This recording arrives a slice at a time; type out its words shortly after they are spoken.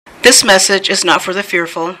This message is not for the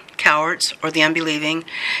fearful, cowards, or the unbelieving.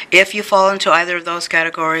 If you fall into either of those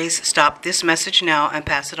categories, stop this message now and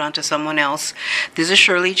pass it on to someone else. This is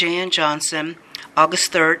Shirley J. Johnson,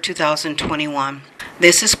 August 3rd, 2021.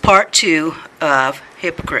 This is part 2 of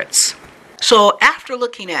Hypocrites. So after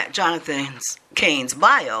looking at Cain's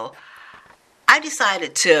bio, I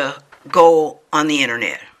decided to go on the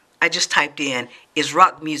internet. I just typed in, is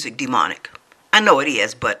rock music demonic? I know it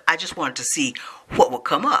is, but I just wanted to see what would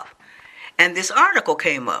come up. And this article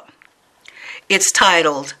came up. It's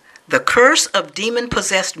titled, The Curse of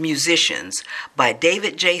Demon-Possessed Musicians by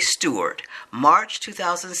David J. Stewart, March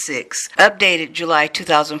 2006, updated July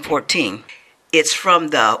 2014. It's from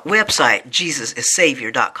the website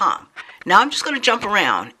JesusIsSavior.com. Now I'm just going to jump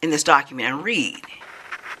around in this document and read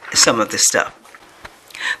some of this stuff.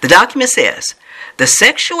 The document says, the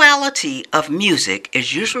sexuality of music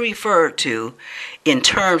is usually referred to in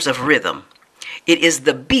terms of rhythm. It is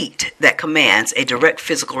the beat that commands a direct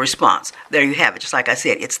physical response. There you have it. Just like I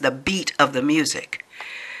said, it's the beat of the music.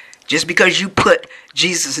 Just because you put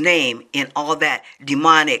Jesus' name in all that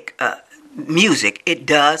demonic music, it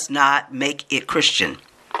does not make it Christian.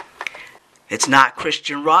 It's not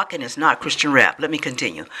Christian rock and it's not Christian rap. Let me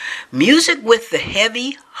continue. Music with the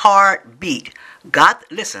heavy, hard beat.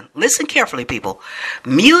 Listen carefully, people.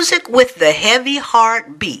 Music with the heavy,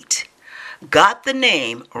 hard beat got the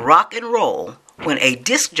name rock and roll when a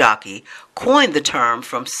disc jockey coined the term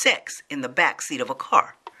from sex in the backseat of a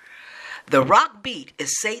car. The rock beat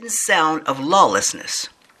is Satan's sound of lawlessness.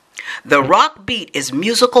 The rock beat is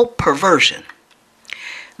musical perversion.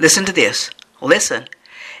 Listen to this. Listen.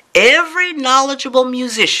 Every knowledgeable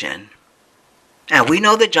musician, and we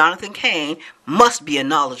know that Jonathan Cain must be a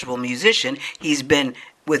knowledgeable musician. He's been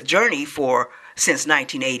with Journey since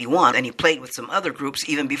 1981, and he played with some other groups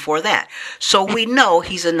even before that. So we know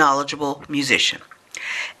he's a knowledgeable musician.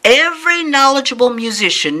 Every knowledgeable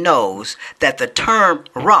musician knows that the term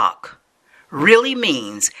rock really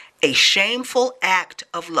means a shameful act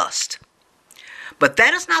of lust. But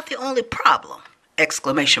that is not the only problem!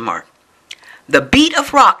 Exclamation mark. The beat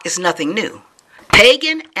of rock is nothing new.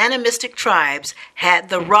 Pagan animistic tribes had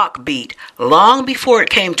the rock beat long before it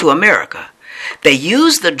came to America. They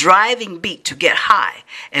used the driving beat to get high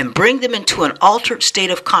and bring them into an altered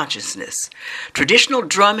state of consciousness. Traditional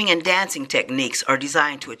drumming and dancing techniques are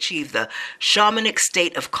designed to achieve the shamanic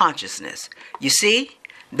state of consciousness. You see,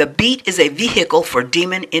 the beat is a vehicle for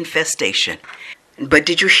demon infestation. But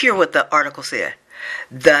did you hear what the article said?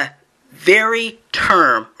 The very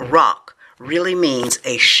term rock really means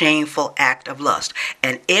a shameful act of lust.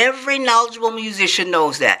 And every knowledgeable musician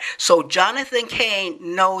knows that. So Jonathan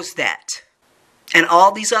Cain knows that. And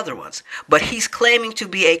all these other ones. But he's claiming to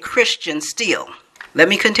be a Christian still. Let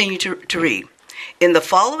me continue to read. In the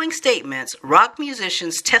following statements, rock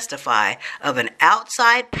musicians testify of an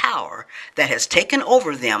outside power that has taken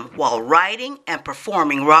over them while writing and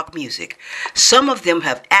performing rock music. Some of them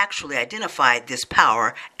have actually identified this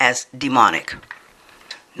power as demonic.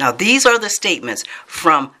 Now, these are the statements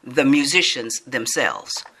from the musicians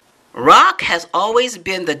themselves. Rock has always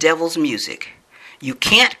been the devil's music. You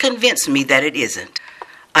can't convince me that it isn't.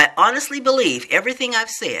 I honestly believe everything I've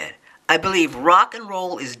said. I believe rock and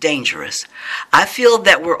roll is dangerous. I feel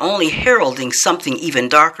that we're only heralding something even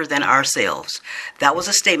darker than ourselves. That was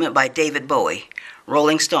a statement by David Bowie,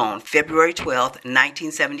 Rolling Stone, February 12th,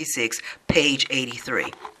 1976, page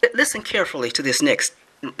 83. Listen carefully to this next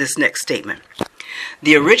statement.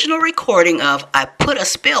 The original recording of I Put a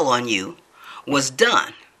Spell on You was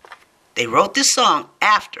done. They wrote this song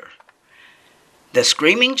after the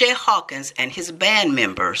Screaming Jay Hawkins and his band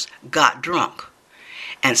members got drunk,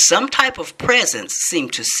 and some type of presence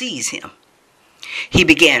seemed to seize him. He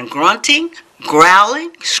began grunting,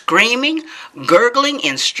 growling, screaming, gurgling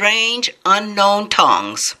in strange, unknown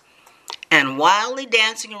tongues, and wildly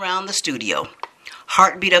dancing around the studio.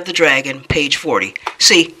 Heartbeat of the Dragon, page 40.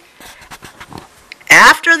 See,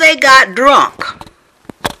 after they got drunk,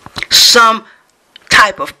 some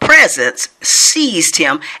type of presence seized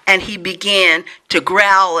him and he began to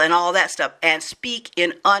growl and all that stuff and speak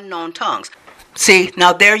in unknown tongues. See,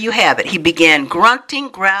 now there you have it. He began grunting,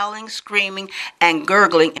 growling, screaming, and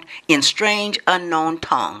gurgling in strange unknown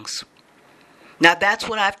tongues. Now that's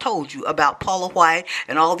what I've told you about Paula White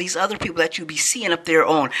and all these other people that you be seeing up there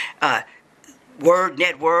on Word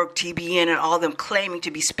Network, TBN, and all them claiming to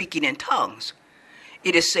be speaking in tongues.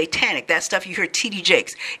 It is satanic. That stuff you hear T.D.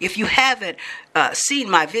 Jakes. If you haven't seen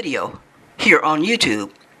my video here on YouTube,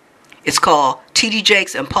 it's called T.D.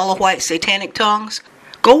 Jakes and Paula White Satanic Tongues.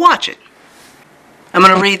 Go watch it. I'm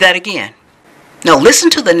going to read that again. Now listen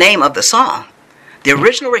to the name of the song. The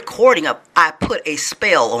original recording of I Put a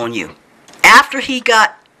Spell on You. After he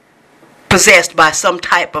got possessed by some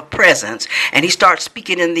type of presence and he starts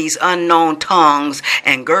speaking in these unknown tongues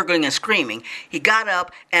and gurgling and screaming, he got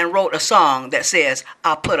up and wrote a song that says,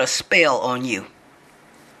 I put a spell on you.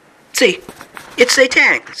 See, it's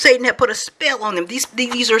satanic. Satan had put a spell on them.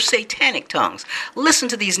 These are satanic tongues. Listen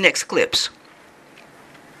to these next clips.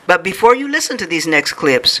 But before you listen to these next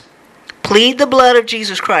clips, plead the blood of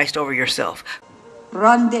Jesus Christ over yourself.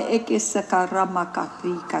 Rande eke sakarama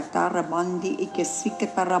kakri katara mandi eke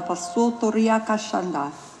sikatara basoto riaka shanda.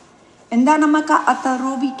 Endana maka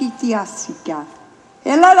atarobi kitiasika.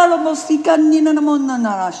 Elala lo mosika nina namona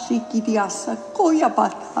nara shikitiasa koya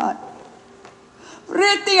batai.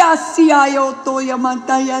 Rete asiayo toya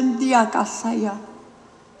mantayan diakasaya.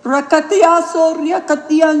 Rakatiaso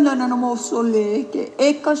riakatiana nanamosole ke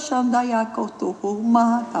eka shandaya kotoho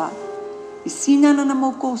mahata. Isina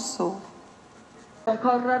nanamokoso.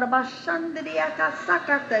 Correre bashanderia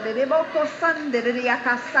casacata, de boco sanderia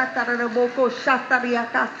casata, de boco shataria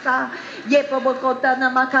casa, yepobocota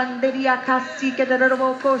namacanderia casica, de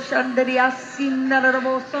boco shanderia sinna, de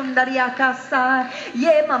bosondaria casa,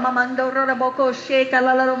 ye mamma mandora boco shake,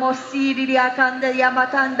 la lomosidia canderia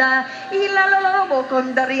macanda, illa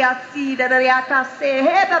lobocondaria sida, case,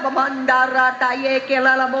 heba mandara, taye,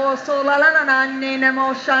 la boso, la nanane,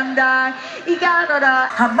 nemoshanda, igara,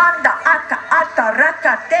 Amanda aka ata.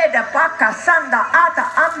 Rakate da baka sanda ata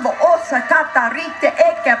ambo osa kata rite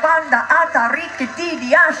eke banda ata rike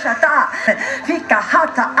tidi ashata fika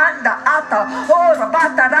hata anda ata ora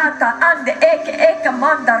bata rata ande eke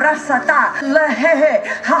manda rasata lehehe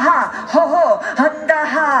haha ho anda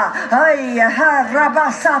ha ay ha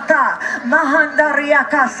rabasata mahandaria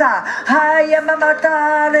kasa hay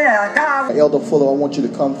mamatale. Elder Fuller, I want you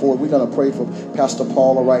to come forward. We're going to pray for Pastor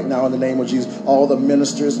Paula right now in the name of Jesus. All the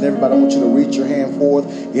ministers and everybody, I want you to reach your hand forth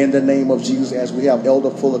in the name of Jesus as we have Elder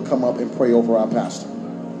Fuller come up and pray over our pastor.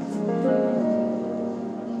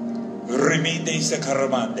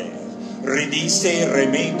 Ridise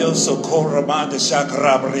remendo socorramande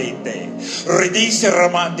sacrabrete. Ridise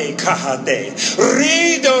ramande kahade.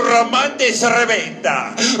 Rido ramande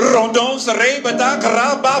sarevenda. Rondon sarebata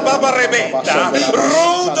krababa rebeta.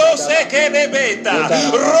 Rondo sekerebeta.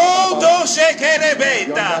 Rondo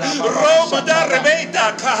sekerebeta. Roma da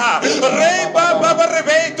rebeta kaha. Reba baba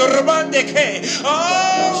rebeto ramande ke.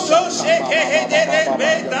 Oh so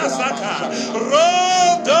sekerebeta saka.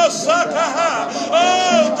 Rondo saka.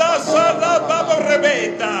 Oh da la baba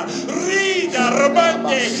rebeta, rida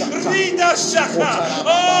romande, rida shaka,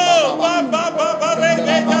 oh baba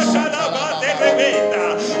rebeta, shalabate rebeta,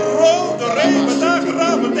 rodo rebeta,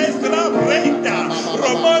 grabate, skrabreta,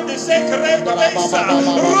 romande secreto mesa,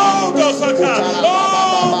 rodo saka,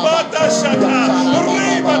 oh bata shaka,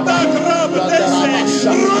 rebeta, grabate,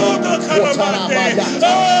 rodo caramante,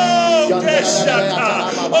 oh deshaka,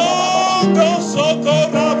 oh do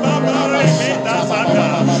socorra baba rebeta saka,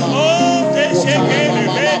 oh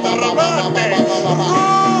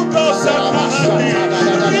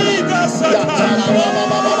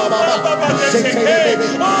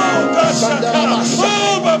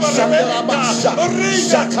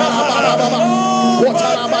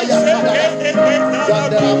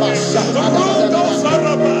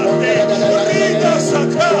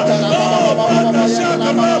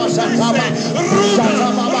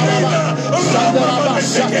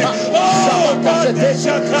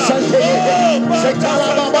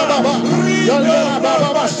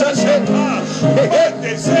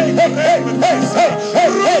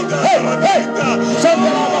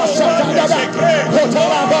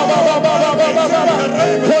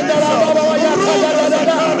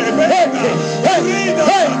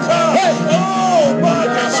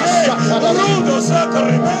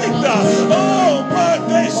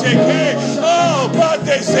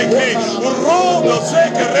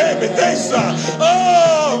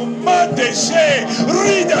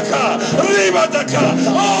Ridaka, Ribadaka,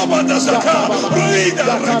 oh Badasaka, Rida,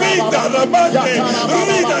 Ribida, Ramande,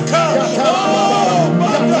 Ridaka, oh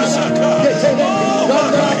Badasaka, oh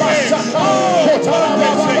Badake, oh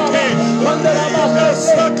Badaseke,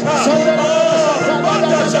 Ridasaka, oh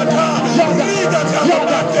Badasaka, Ridaka,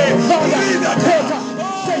 Ramande, Ridaka,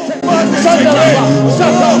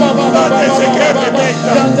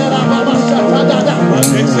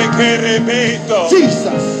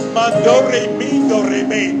 Jesus. Mandore mindo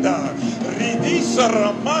remenda. Ridisa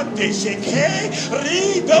ramante sheke.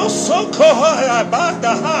 Rido soko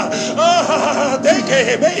banda ha. Ah, take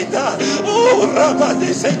seke beta. Oh,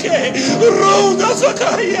 rabate seke. Ruda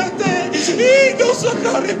sakayate. Ido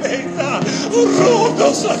sakare beta.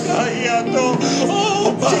 Rudo sakayato.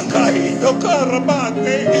 Oh, bakaido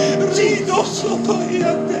karabate. Rido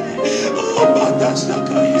sakayate. Oh, bata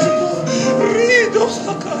sakayato. Rido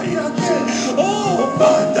sakayate. Oh,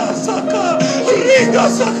 bata saka. Rido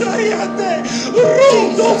sakayate.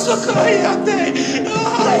 Rudo sakayate.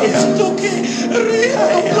 Ayatoke.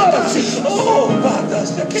 Riayata. Oh, bata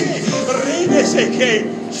sake. Ride seke.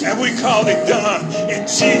 And we call it done in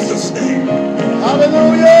Jesus' name.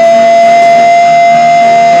 Hallelujah.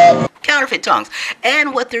 Counterfeit tongues.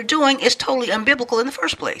 And what they're doing is totally unbiblical in the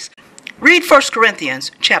first place. Read 1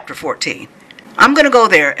 Corinthians chapter 14. I'm going to go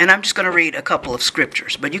there, and I'm just going to read a couple of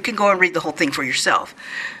scriptures, but you can go and read the whole thing for yourself.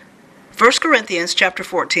 1 Corinthians chapter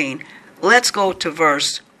 14, let's go to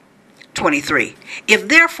verse 23. If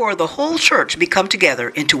therefore the whole church be come together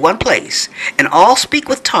into one place, and all speak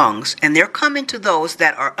with tongues, and there come into those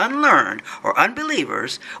that are unlearned or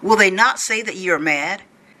unbelievers, will they not say that ye are mad?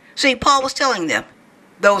 See, Paul was telling them,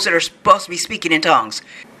 those that are supposed to be speaking in tongues.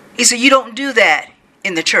 He said, you don't do that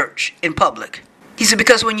in the church, in public. He said,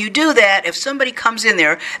 because when you do that, if somebody comes in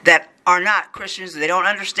there that are not Christians, they don't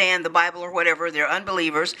understand the Bible or whatever, they're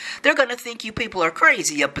unbelievers, they're going to think you people are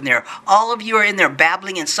crazy up in there. All of you are in there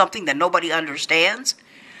babbling in something that nobody understands.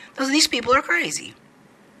 These people are crazy.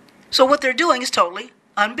 So what they're doing is totally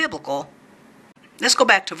unbiblical. Let's go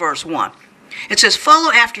back to verse 1. It says,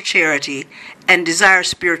 follow after charity and desire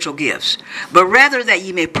spiritual gifts, but rather that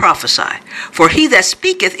ye may prophesy. For he that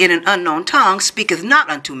speaketh in an unknown tongue speaketh not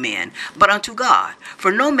unto men, but unto God.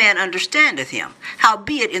 For no man understandeth him.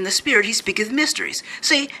 Howbeit in the spirit he speaketh mysteries.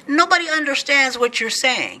 See, nobody understands what you're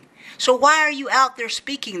saying. So why are you out there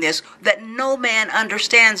speaking this that no man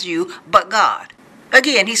understands you but God?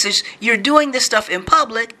 Again, he says, you're doing this stuff in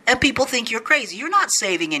public and people think you're crazy. You're not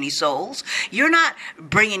saving any souls. You're not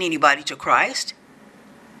bringing anybody to Christ.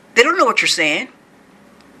 They don't know what you're saying.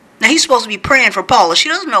 Now, he's supposed to be praying for Paula. She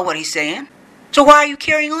doesn't know what he's saying. So why are you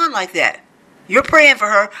carrying on like that? You're praying for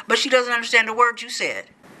her, but she doesn't understand the words you said.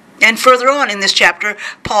 And further on in this chapter,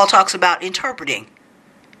 Paul talks about interpreting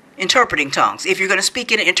tongues. If you're going to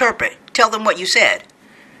speak in it, interpret. Tell them what you said.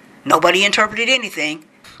 Nobody interpreted anything.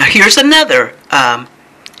 Here's another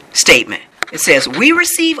statement. It says, we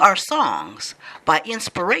receive our songs by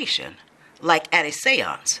inspiration, like at a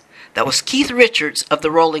seance. That was Keith Richards of the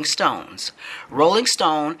Rolling Stones. Rolling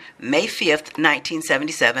Stone, May 5th,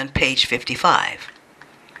 1977, page 55.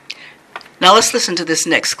 Now let's listen to this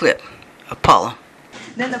next clip of Paula.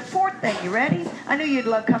 Then the fourth thing, you ready? I knew you'd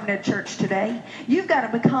love coming to church today. You've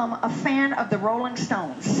got to become a fan of the Rolling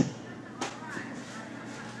Stones.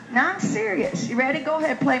 Now I'm serious. You ready? Go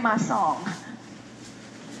ahead, play my song.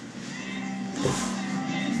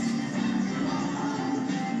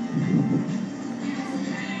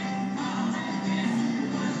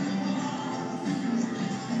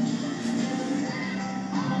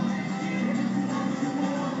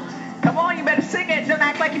 Come on, you better sing it. Don't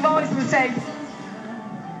act like you've always been saved.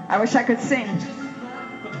 I wish I could sing.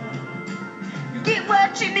 Get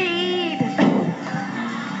what you need.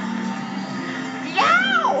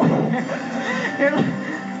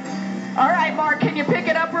 All right, Mark, can you pick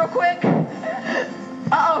it up real quick?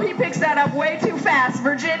 Uh-oh, he picks that up way too fast.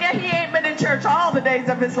 Virginia, he ain't been in church all the days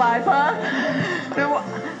of his life, huh?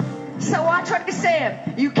 So watch what he's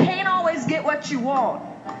saying. You can't always get what you want,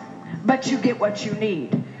 but you get what you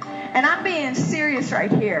need. And I'm being serious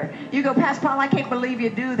right here. You go, Pastor Paul, I can't believe you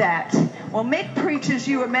do that. Well, Mick preaches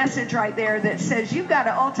you a message right there that says you've got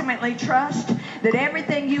to ultimately trust that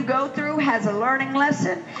everything you go through has a learning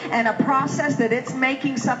lesson and a process, that it's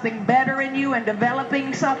making something better in you and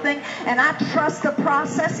developing something. And I trust the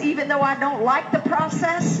process even though I don't like the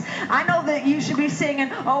process. I know that you should be singing,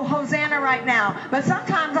 oh, Hosanna right now. But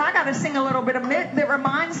sometimes I got to sing a little bit of it that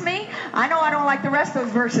reminds me. I know I don't like the rest of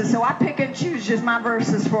those verses, so I pick and choose just my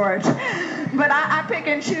verses for it. But I pick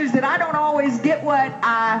and choose that I don't always get what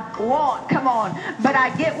I want, come on, but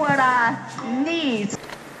I get what I need.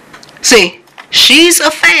 See, she's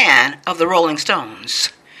a fan of the Rolling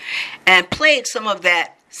Stones and played some of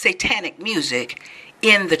that satanic music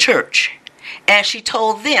in the church. And she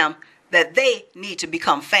told them that they need to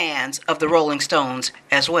become fans of the Rolling Stones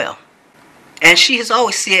as well. And she has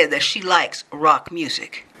always said that she likes rock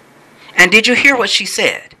music. And did you hear what she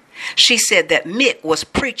said? She said that Mick was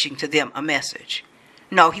preaching to them a message.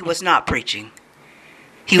 No, he was not preaching.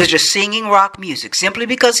 He was just singing rock music. Simply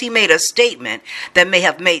because he made a statement that may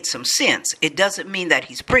have made some sense, it doesn't mean that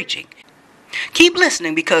he's preaching. Keep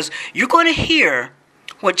listening, because you're going to hear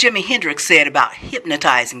what Jimi Hendrix said about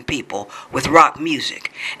hypnotizing people with rock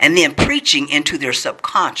music and then preaching into their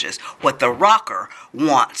subconscious what the rocker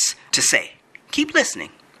wants to say. Keep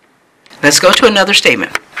listening. Let's go to another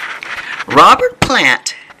statement. Robert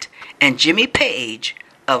Plant and Jimmy Page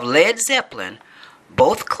of Led Zeppelin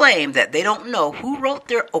both claim that they don't know who wrote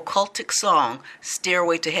their occultic song,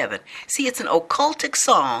 Stairway to Heaven. See, it's an occultic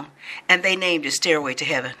song, and they named it Stairway to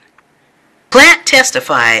Heaven. Plant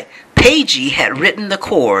testified Pagey had written the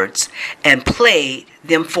chords and played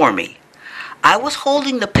them for me. I was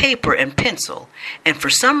holding the paper and pencil, and for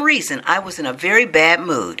some reason I was in a very bad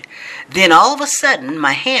mood. Then all of a sudden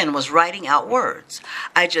my hand was writing out words.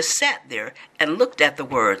 I just sat there and looked at the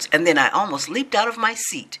words, and then I almost leaped out of my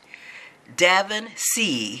seat. Davin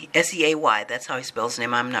C. S-E-A-Y, that's how he spells his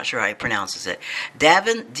name. I'm not sure how he pronounces it.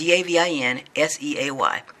 Davin, D-A-V-I-N,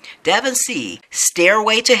 S-E-A-Y. Davin C.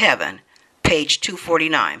 Stairway to Heaven, page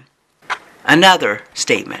 249. Another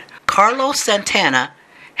statement. Carlos Santana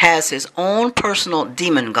has his own personal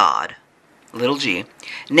demon god, little g,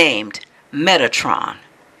 named Metatron.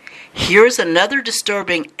 Here's another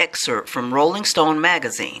disturbing excerpt from Rolling Stone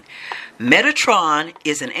magazine. Metatron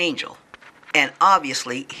is an angel, and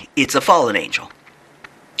obviously it's a fallen angel,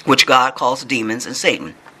 which God calls demons and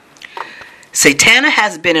Satan. Satana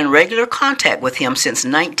has been in regular contact with him since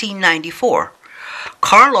 1994.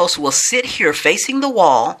 Carlos will sit here facing the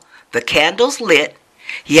wall, the candles lit.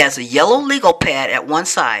 He has a yellow legal pad at one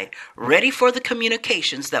side, ready for the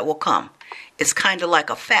communications that will come. It's kind of like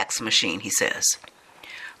a fax machine, he says.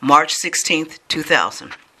 March 16th,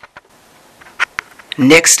 2000.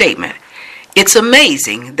 Next statement. It's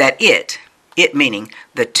amazing that it meaning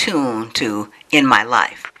the tune to In My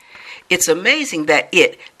Life. It's amazing that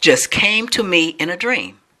it just came to me in a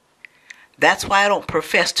dream. That's why I don't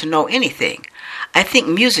profess to know anything. I think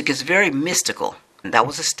music is very mystical. That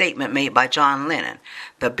was a statement made by John Lennon.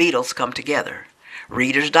 The Beatles come together.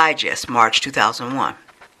 Reader's Digest, March 2001.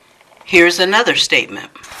 Here's another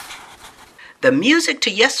statement. The music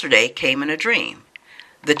to Yesterday came in a dream.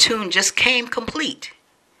 The tune just came complete.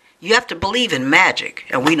 You have to believe in magic.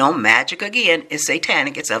 And we know magic, again, is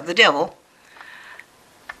satanic. It's of the devil.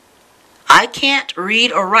 I can't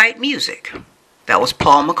read or write music. That was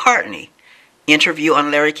Paul McCartney. Interview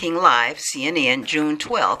on Larry King Live, CNN, June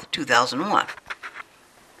 12th, 2001.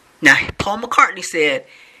 Now, Paul McCartney said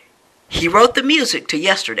he wrote the music to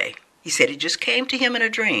Yesterday. He said it just came to him in a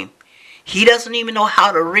dream. He doesn't even know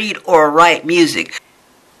how to read or write music.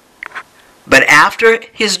 But after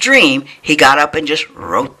his dream, he got up and just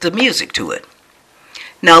wrote the music to it.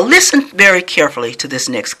 Now listen very carefully to this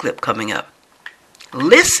next clip coming up.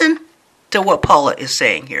 Listen to what Paula is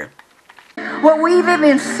saying here. What we've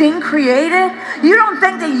even seen created, you don't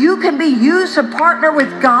think that you can be used to partner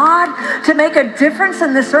with God to make a difference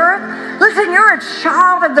in this earth? Listen, you're a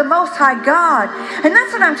child of the Most High God. And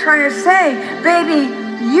that's what I'm trying to say. Baby,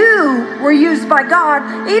 you were used by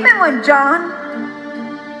God. Even when John,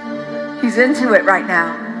 he's into it right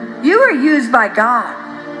now. You were used by God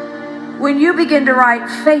when you begin to write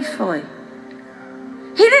faithfully.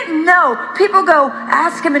 He didn't know. People go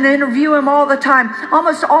ask him and interview him all the time.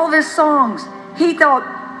 Almost all of his songs. He thought,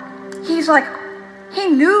 he's like, he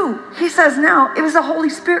knew. He says now, it was the Holy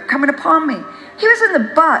Spirit coming upon me. He was in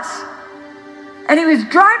the bus. And he was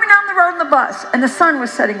driving down the road in the bus. And the sun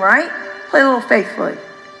was setting, right? Play a little faithfully.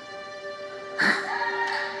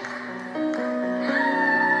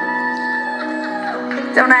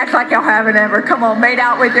 Don't act like y'all haven't ever. Come on, made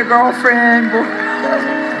out with your girlfriend.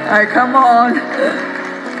 All right, come on.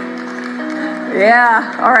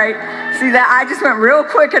 Yeah, all right. See that? I just went real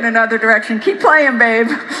quick in another direction. Keep playing, babe.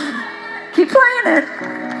 Keep playing it.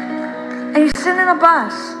 And he's sitting in a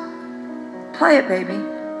bus. Play it, baby.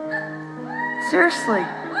 Seriously.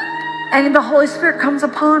 And the Holy Spirit comes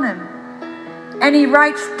upon him. And he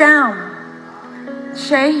writes down.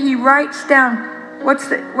 Shay, he writes down.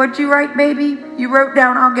 What'd you write, baby? You wrote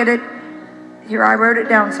down, I'll get it. Here, I wrote it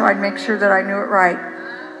down so I'd make sure that I knew it right.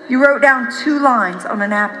 You wrote down 2 lines on a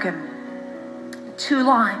napkin. 2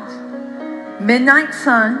 lines. Midnight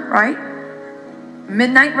sun, right?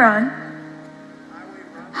 Midnight run.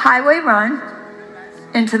 Highway run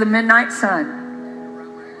into the midnight sun.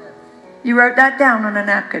 You wrote that down on a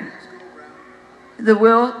napkin. The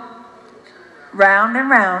wheel round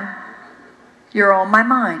and round. You're on my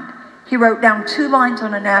mind. He wrote down 2 lines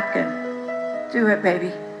on a napkin. Do it,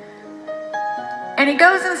 baby. And he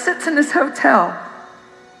goes and sits in his hotel.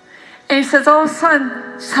 And he says, all of a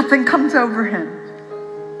sudden, something comes over him.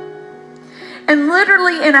 And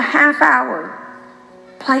literally in a half hour,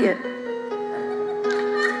 play it.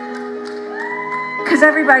 Because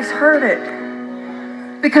everybody's heard it.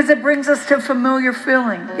 because it brings us to a familiar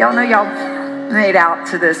feeling. Y'all know y'all made out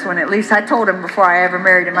to this one. At least I told him before I ever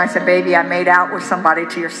married him. I said, baby, I made out with somebody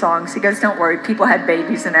to your songs. He goes, don't worry, people had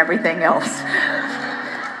babies and everything else.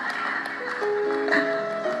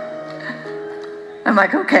 I'm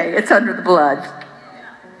like, okay, it's under the blood.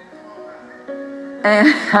 And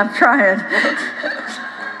I'm trying.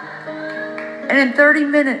 And in 30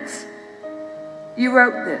 minutes, you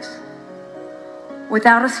wrote this.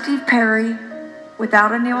 Without a Steve Perry,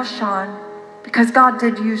 without a Neil Sean, because God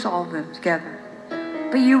did use all of them together.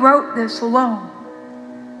 But you wrote this alone,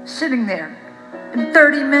 sitting there in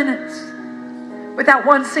 30 minutes, without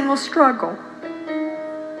one single struggle.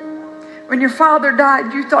 When your father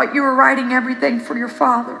died, you thought you were writing everything for your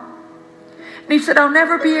father. And he said, I'll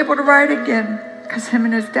never be able to write again, because him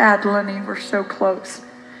and his dad, Lenny, were so close.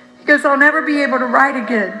 He goes, I'll never be able to write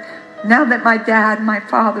again now that my dad, my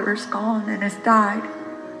father, is gone and has died.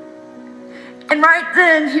 And right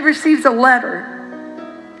then, he receives a letter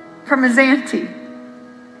from his auntie.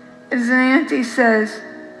 His auntie says,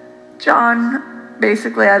 John,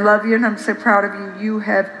 basically, I love you and I'm so proud of you. You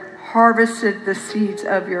have harvested the seeds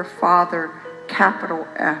of your father, capital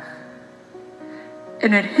F.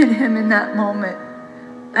 And it hit him in that moment.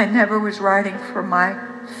 I never was writing for my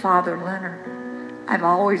father, Leonard. I've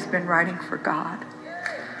always been writing for God.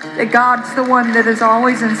 That God's the one that has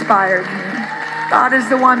always inspired me. God is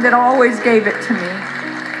the one that always gave it to me.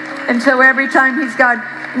 And so every time he's got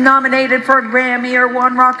nominated for a Grammy or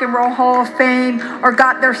won Rock and Roll Hall of Fame or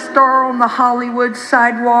got their star on the Hollywood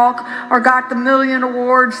sidewalk or got the million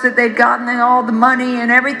awards that they've gotten and all the money and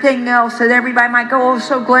everything else that everybody might go, oh,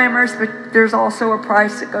 so glamorous, but there's also a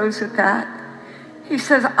price that goes with that. He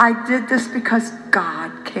says, I did this because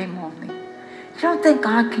God came on me. You don't think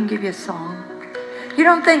God can give you a song? You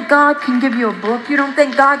don't think God can give you a book? You don't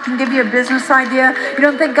think God can give you a business idea? You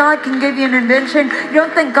don't think God can give you an invention? You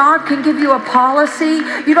don't think God can give you a policy?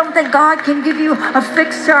 You don't think God can give you a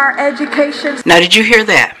fix to our education? Now, did you hear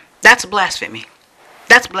that? That's blasphemy.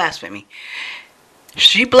 That's blasphemy.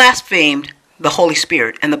 She blasphemed the Holy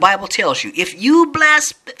Spirit. And the Bible tells you, if you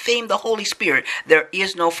blaspheme the Holy Spirit, there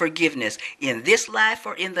is no forgiveness in this life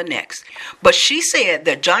or in the next. But she said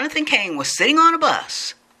that Jonathan Cain was sitting on a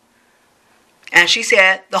bus. And she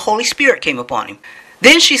said the Holy Spirit came upon him.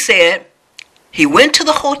 Then she said he went to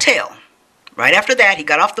the hotel. Right after that, he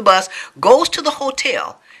got off the bus, goes to the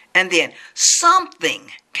hotel, and then something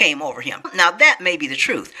came over him. Now that may be the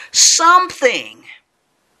truth. Something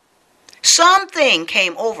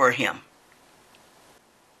came over him.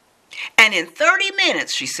 And in 30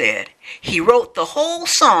 minutes, she said, he wrote the whole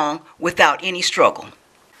song without any struggle.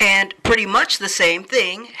 And pretty much the same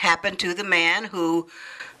thing happened to the man who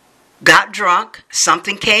got drunk,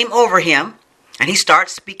 something came over him, and he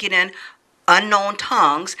starts speaking in unknown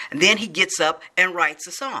tongues, and then he gets up and writes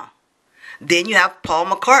a song. Then you have Paul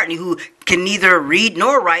McCartney, who can neither read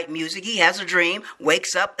nor write music. He has a dream,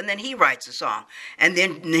 wakes up, and then he writes a song. And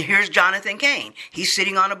then here's Jonathan Cain. He's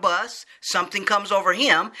sitting on a bus, something comes over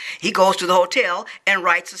him, he goes to the hotel and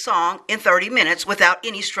writes a song in 30 minutes without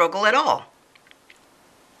any struggle at all.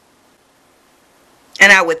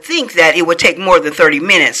 And I would think that it would take more than 30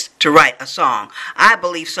 minutes to write a song. I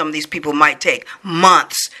believe some of these people might take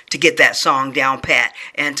months to get that song down pat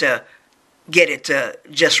and to get it to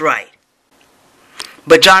just right.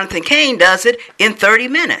 But Jonathan Cain does it in 30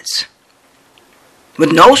 minutes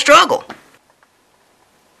with no struggle.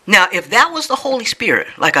 Now, if that was the Holy Spirit,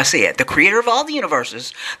 like I said, the creator of all the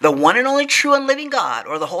universes, the one and only true and living God,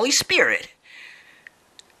 or the Holy Spirit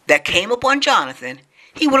that came upon Jonathan,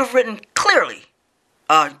 he would have written clearly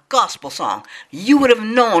a gospel song. You would have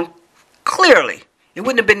known clearly. It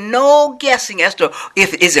wouldn't have been no guessing as to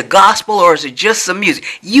if it is a gospel or is it just some music.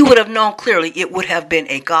 You would have known clearly it would have been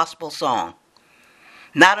a gospel song.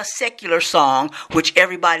 Not a secular song which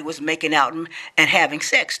everybody was making out and having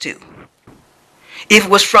sex to. If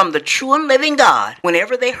it was from the true and living God,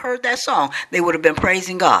 whenever they heard that song, they would have been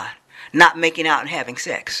praising God, not making out and having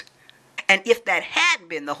sex. And if that had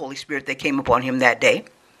been the Holy Spirit that came upon him that day,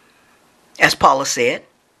 as Paula said,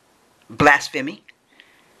 blasphemy,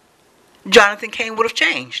 Jonathan Cain would have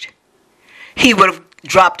changed. He would have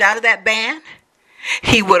dropped out of that band.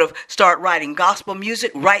 He would have started writing gospel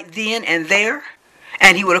music right then and there.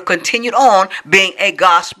 And he would have continued on being a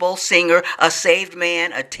gospel singer, a saved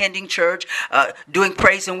man, attending church, doing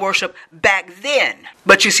praise and worship back then.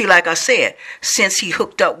 But you see, like I said, since he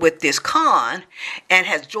hooked up with this con and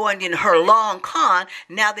has joined in her long con,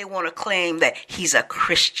 now they want to claim that he's a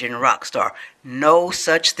Christian rock star. No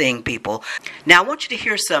such thing, people. Now I want you to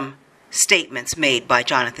hear some statements made by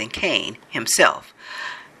Jonathan Cain himself.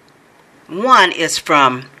 One is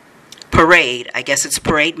from Parade, I guess it's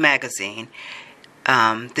Parade magazine.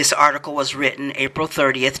 This article was written April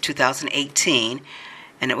 30th, 2018,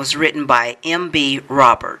 and it was written by M.B.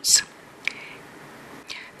 Roberts.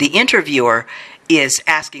 The interviewer is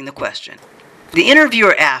asking the question. The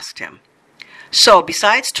interviewer asked him, "So,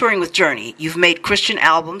 besides touring with Journey, you've made Christian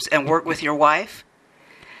albums and worked with your wife?"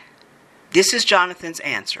 This is Jonathan's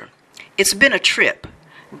answer. "It's been a trip,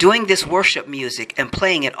 doing this worship music and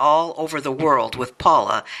playing it all over the world with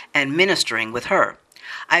Paula and ministering with her.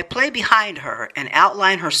 I play behind her and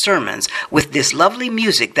outline her sermons with this lovely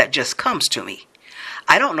music that just comes to me.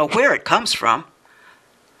 I don't know where it comes from,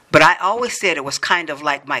 but I always said it was kind of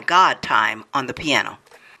like my God time on the piano."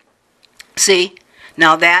 See,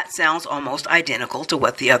 now that sounds almost identical to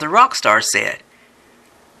what the other rock stars said.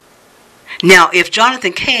 Now, if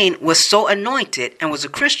Jonathan Cain was so anointed and was a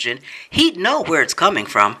Christian, he'd know where it's coming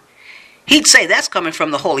from. He'd say that's coming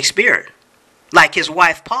from the Holy Spirit, like his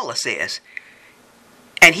wife Paula says.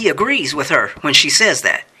 And he agrees with her when she says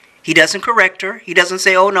that. He doesn't correct her. He doesn't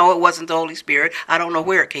say, "Oh no, it wasn't the Holy Spirit. I don't know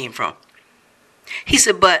where it came from." He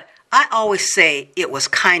said, "But I always say it was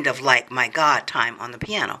kind of like my God time on the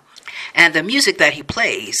piano. And the music that he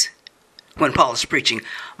plays when Paul is preaching,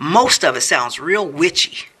 most of it sounds real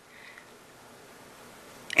witchy.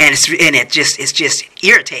 And it's just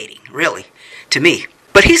irritating, really, to me.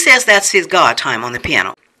 But he says that's his God time on the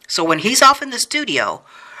piano. So when he's off in the studio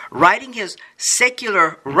writing his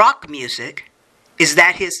secular rock music, is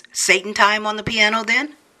that his Satan time on the piano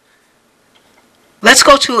then?" Let's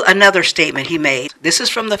go to another statement he made. This is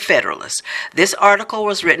from the Federalist. This article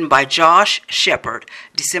was written by Josh Shepard,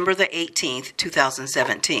 December the 18th,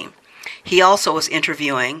 2017. He also was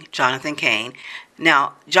interviewing Jonathan Cain.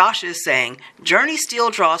 Now, Josh is saying, Journey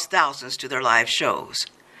still draws thousands to their live shows.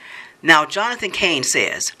 Now, Jonathan Cain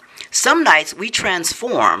says, "Some nights we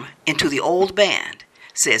transform into the old band,"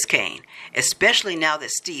 says Cain, "especially now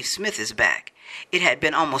that Steve Smith is back. It had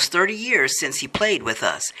been almost 30 years since he played with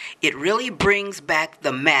us. It really brings back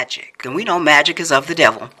the magic." And we know magic is of the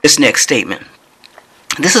devil. This next statement.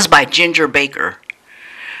 This is by Ginger Baker,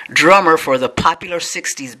 drummer for the popular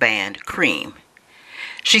 60s band Cream.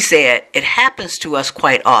 She said, "It happens to us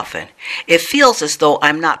quite often. It feels as though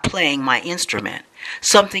I'm not playing my instrument.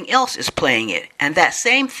 Something else is playing it, and that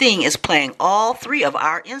same thing is playing all three of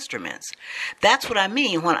our instruments. That's what I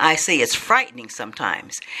mean when I say it's frightening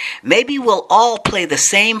sometimes. Maybe we'll all play the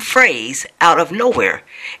same phrase out of nowhere.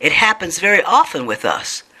 It happens very often with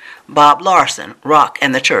us." Bob Larson, Rock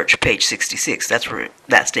and the Church, page 66. That's where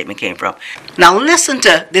that statement came from. Now listen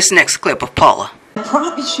to this next clip of Paula. I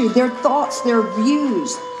promise you, their thoughts, their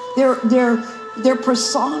views, their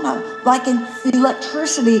persona, like in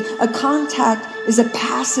electricity, a contact is a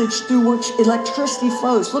passage through which electricity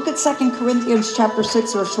flows. Look at 2 Corinthians chapter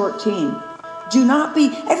 6, verse 14. Do not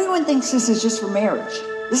be, everyone thinks this is just for marriage.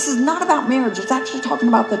 This is not about marriage. It's actually talking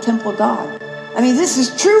about the temple of God. I mean, this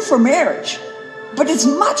is true for marriage, but it's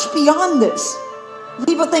much beyond this.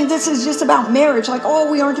 People think this is just about marriage, like,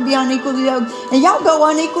 oh, we aren't to be unequally yoked. And y'all go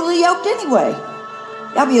unequally yoked anyway.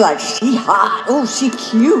 Y'all be like, she hot. Oh, she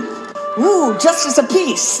cute. Ooh, justice of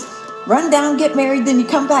peace. Run down, get married, then you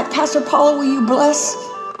come back. Pastor Paula, will you bless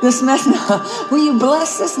this mess? No. Will you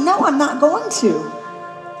bless this? No, I'm not going to.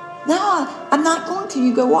 No, I'm not going to.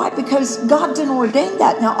 You go, why? Because God didn't ordain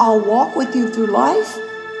that. Now, I'll walk with you through life.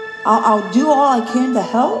 I'll do all I can to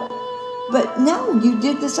help. But no, you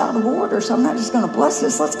did this out of order, so I'm not just going to bless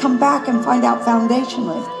this. Let's come back and find out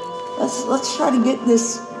foundationally. Let's try to get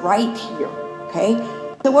this right here, okay?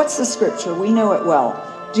 So what's the scripture? We know it well.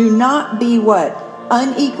 Do not be what?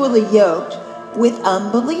 Unequally yoked with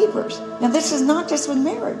unbelievers. Now, this is not just with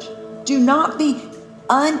marriage. Do not be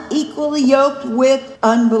unequally yoked with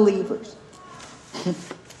unbelievers.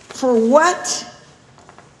 For what?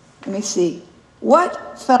 Let me see.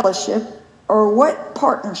 What fellowship or what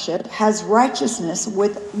partnership has righteousness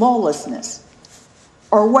with lawlessness?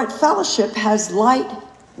 Or what fellowship has light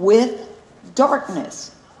with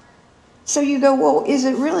darkness? So you go, well, is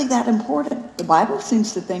it really that important? The Bible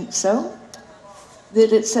seems to think so.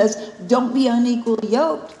 That it says, don't be unequally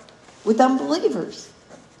yoked with unbelievers.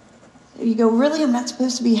 You go, really? I'm not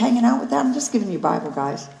supposed to be hanging out with that? I'm just giving you Bible,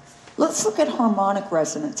 guys. Let's look at harmonic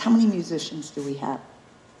resonance. How many musicians do we have?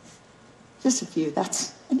 Just a few.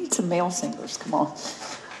 I need some male singers. Come on.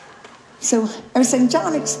 So I was saying,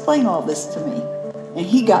 John, explain all this to me. And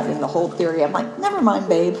he got in the whole theory. I'm like, never mind,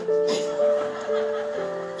 babe.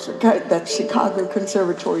 That's Chicago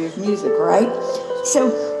Conservatory of Music, right?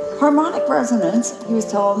 So harmonic resonance, he was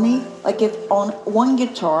telling me, like if on one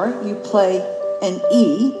guitar you play an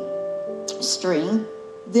E string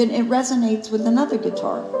then it resonates with another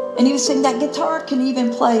guitar. And he was saying that guitar can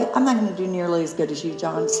even play, I'm not going to do nearly as good as you,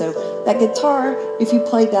 John. So that guitar, if you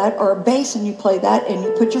play that, or a bass and you play that, and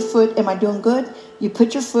you put your foot, am I doing good? You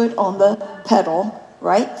put your foot on the pedal,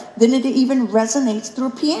 right? Then it even resonates through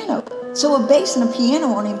a piano. So a bass and a piano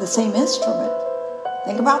aren't even the same instrument.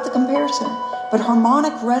 Think about the comparison. But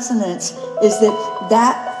harmonic resonance is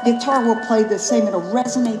that guitar will play the same. It'll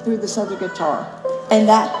resonate through this other guitar. And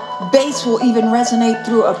that bass will even resonate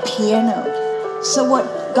through a piano. So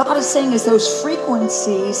what God is saying is those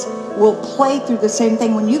frequencies will play through the same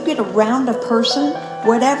thing. When you get around a person,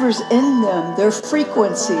 whatever's in them, their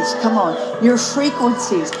frequencies, come on, your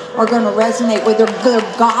frequencies are going to resonate, whether they're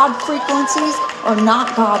God frequencies or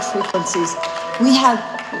not God frequencies. We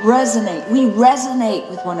resonate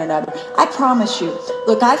with one another. I promise you,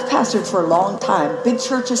 look, I've pastored for a long time, big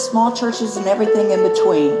churches, small churches, and everything in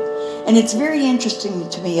between. And it's very interesting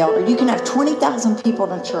to me, Elder. You can have 20,000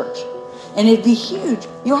 people in a church, and it'd be huge.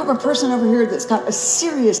 You'll have a person over here that's got a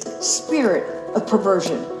serious spirit of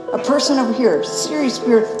perversion. A person over here, serious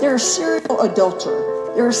spirit. They're a serial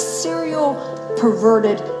adulterer. They're a serial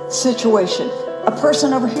perverted situation. A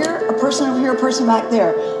person over here, a person over here, a person back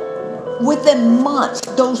there. Within months,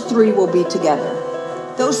 those three will be together.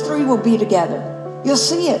 Those three will be together. You'll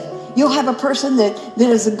see it. You'll have a person that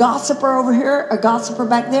is a gossiper over here, a gossiper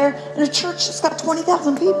back there, and a church that's got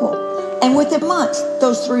 20,000 people. And within months,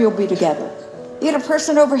 those three will be together. You get a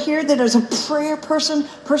person over here that is a prayer person,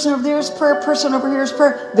 person over there is prayer, person over here is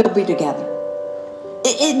prayer, they'll be together.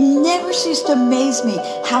 It never ceases to amaze me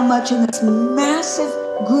how much in this massive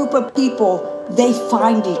group of people they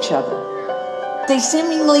find each other. They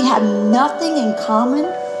seemingly have nothing in common.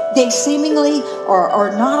 They seemingly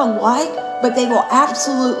are not alike, but they will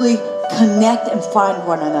absolutely connect and find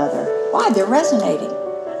one another. Why? They're resonating.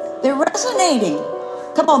 They're resonating.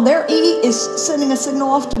 Come on, their E is sending a signal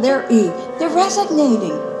off to their E. They're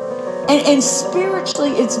resonating. And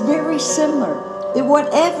spiritually, it's very similar. That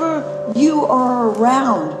whatever you are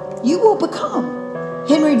around, you will become.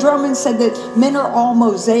 Henry Drummond said that men are all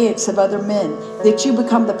mosaics of other men, that you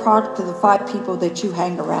become the product of the 5 people that you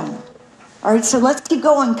hang around. All right, so let's keep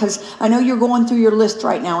going, because I know you're going through your list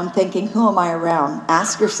right now and thinking, who am I around?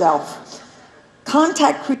 Ask yourself.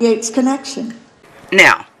 Contact creates connection.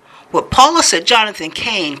 Now, what Paula said Jonathan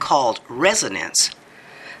Cain called resonance,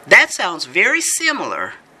 that sounds very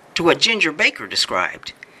similar to what Ginger Baker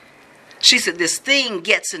described. She said this thing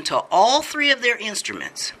gets into all 3 of their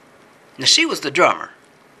instruments. Now, she was the drummer.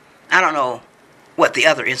 I don't know what the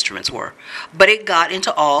other instruments were, but it got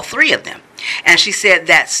into all 3 of them. And she said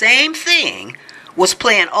that same thing was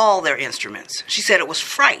playing all their instruments. She said it was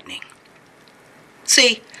frightening.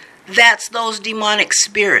 See, that's those demonic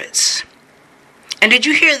spirits. And did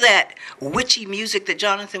you hear that witchy music that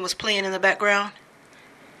Jonathan was playing in the background?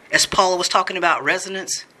 As Paula was talking about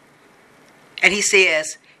resonance. And he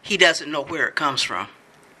says he doesn't know where it comes from.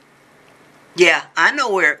 Yeah, I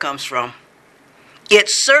know where it comes from. It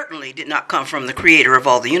certainly did not come from the creator of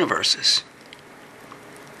all the universes.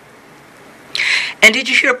 And did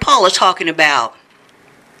you hear Paula talking about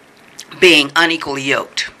being unequally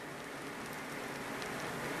yoked?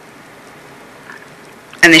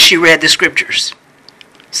 And then she read the scriptures.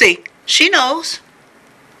 See, she knows.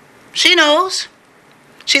 She knows.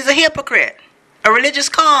 She's a hypocrite, a religious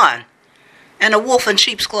con, and a wolf in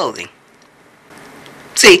sheep's clothing.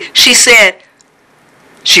 See, she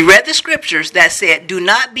read the scriptures that said, do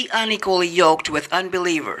not be unequally yoked with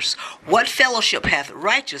unbelievers. What fellowship hath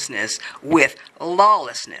righteousness with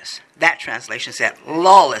lawlessness? That translation said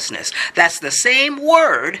lawlessness. That's the same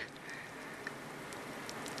word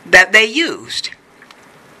that they used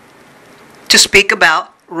to speak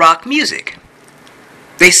about rock music.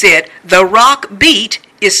 They said the rock beat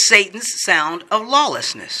is Satan's sound of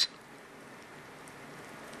lawlessness.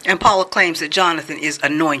 And Paula claims that Jonathan is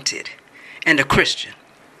anointed and a Christian.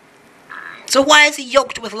 So why is he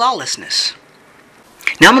yoked with lawlessness?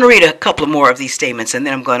 Now I'm going to read a couple more of these statements and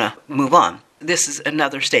then I'm going to move on. This is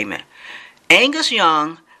another statement. Angus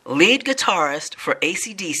Young, lead guitarist for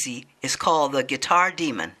AC/DC, is called the guitar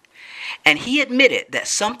demon. And he admitted that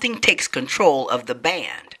something takes control of the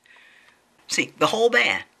band. See, the whole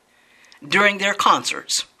band. During their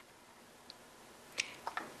concerts.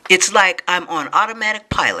 It's like I'm on automatic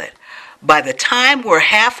pilot. By the time we're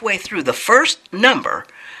halfway through the first number,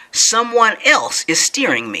 someone else is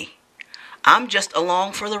steering me. I'm just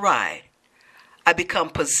along for the ride. I become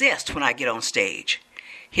possessed when I get on stage.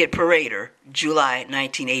 Hit Parader, July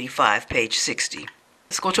 1985, page 60.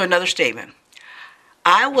 Let's go to another statement.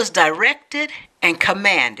 I was directed and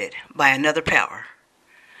commanded by another power.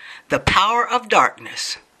 The power of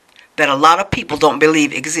darkness. that a lot of people don't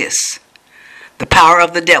believe exists. The power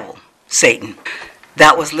of the devil, Satan.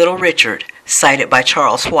 That was Little Richard, cited by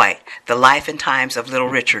Charles White, The Life and Times of Little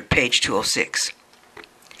Richard, page 206.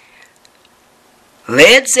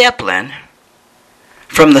 Led Zeppelin,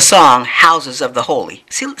 from the song Houses of the Holy.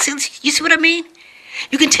 See, you see what I mean?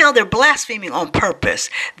 You can tell they're blaspheming on purpose.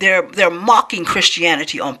 They're mocking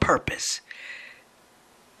Christianity on purpose.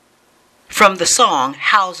 From the song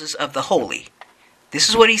Houses of the Holy. This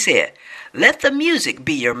is what he said. Let the music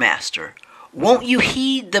be your master. Won't you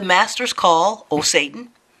heed the master's call, O Satan?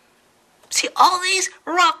 See, all these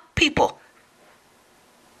rock people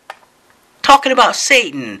talking about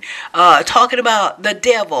Satan, talking about the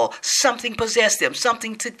devil, something possessed them,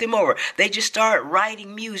 something took them over. They just start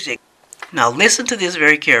writing music. Now listen to this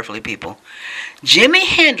very carefully, people. Jimi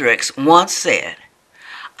Hendrix once said,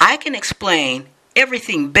 I can explain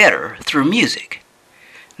everything better through music.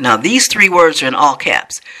 Now these 3 words are in all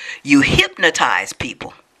caps. You hypnotize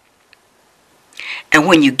people. And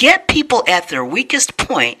when you get people at their weakest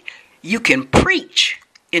point, you can preach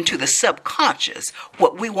into the subconscious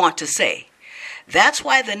what we want to say. That's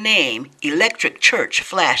why the name Electric Church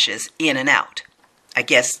flashes in and out. I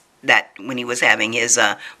guess that when he was having his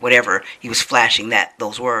whatever, he was flashing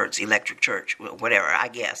those words, Electric Church, whatever, I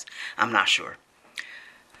guess. I'm not sure.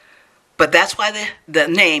 But that's why the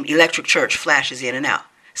name Electric Church flashes in and out.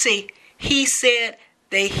 See, he said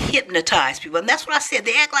they hypnotize people. And that's what I said.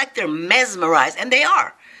 They act like they're mesmerized. And they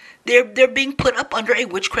are. They're being put up under a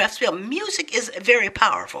witchcraft spell. Music is very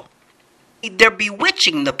powerful. They're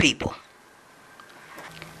bewitching the people.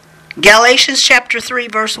 Galatians chapter 3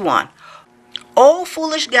 verse 1. O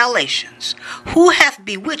foolish Galatians, who hath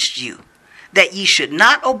bewitched you, that ye should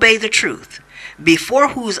not obey the truth, before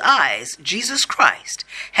whose eyes Jesus Christ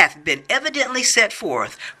hath been evidently set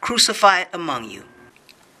forth, crucified among you.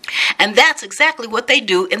 And that's exactly what they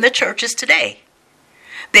do in the churches today.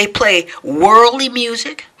 They play worldly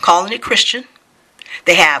music, calling it Christian.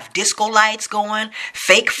 They have disco lights going,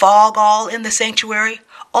 fake fog all in the sanctuary.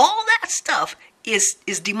 All that stuff is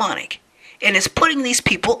demonic. And it's putting these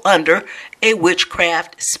people under a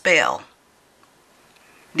witchcraft spell.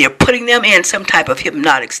 They're putting them in some type of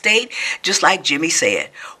hypnotic state, just like Jimmy said.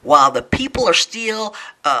 While the people are still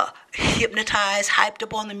hypnotized, hyped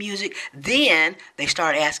up on the music, then they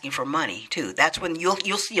start asking for money too. That's when you'll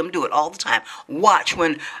see them do it all the time. Watch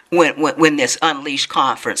when this Unleashed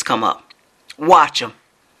conference come up. Watch them.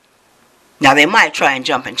 Now they might try and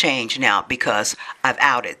jump and change now because I've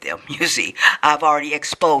outed them. You see, I've already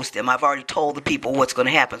exposed them. I've already told the people what's going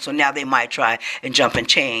to happen. So now they might try and jump and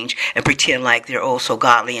change and pretend like they're oh so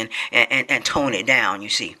godly and tone it down, you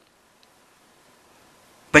see.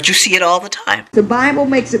 But you see it all the time. The Bible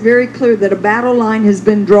makes it very clear that a battle line has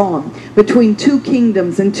been drawn between 2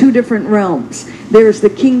 kingdoms and 2 different realms. There's the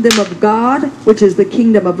kingdom of God, which is the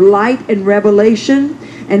kingdom of light and revelation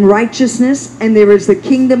and righteousness, and there is the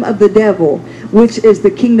kingdom of the devil, which is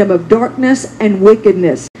the kingdom of darkness and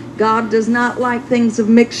wickedness. God does not like things of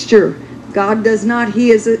mixture. God does not.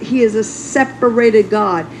 He is a separated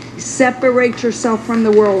God. Separate yourself from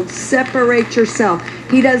the world. Separate yourself.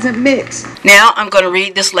 He doesn't mix. Now I'm going to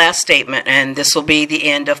read this last statement, and this will be the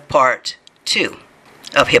end of part 2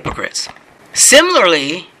 of hypocrites.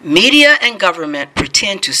 Similarly, media and government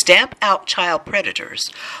pretend to stamp out child predators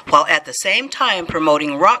while at the same time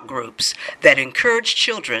promoting rock groups that encourage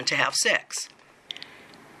children to have sex.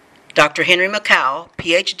 Dr. Henry Macau,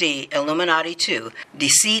 Ph.D., Illuminati 2,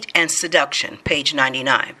 Deceit and Seduction, page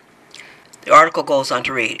 99. The article goes on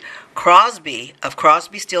to read, Crosby of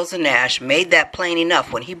Crosby, Stills & Nash made that plain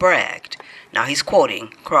enough when he bragged. Now he's quoting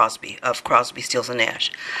Crosby of Crosby, Stills &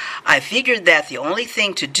 Nash. I figured that the only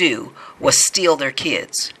thing to do was steal their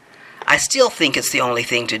kids. I still think it's the only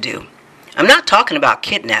thing to do. I'm not talking about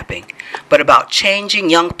kidnapping, but about changing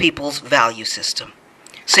young people's value system.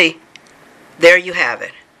 See, there you have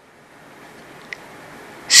it.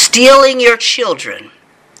 Stealing your children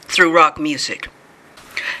through rock music.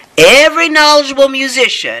 Every knowledgeable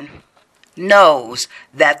musician knows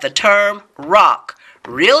that the term rock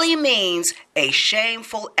really means a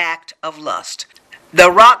shameful act of lust.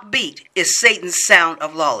 The rock beat is Satan's sound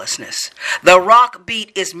of lawlessness. The rock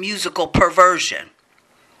beat is musical perversion.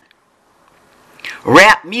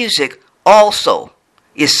 Rap music also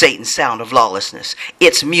is Satan's sound of lawlessness.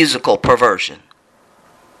 It's musical perversion.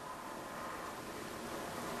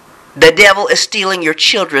 The devil is stealing your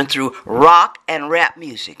children through rock and rap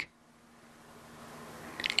music.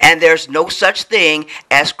 And there's no such thing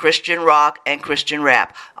as Christian rock and Christian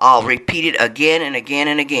rap. I'll repeat it again and again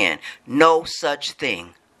and again. No such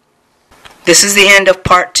thing. This is the end of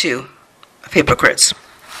part 2 of Hypocrites.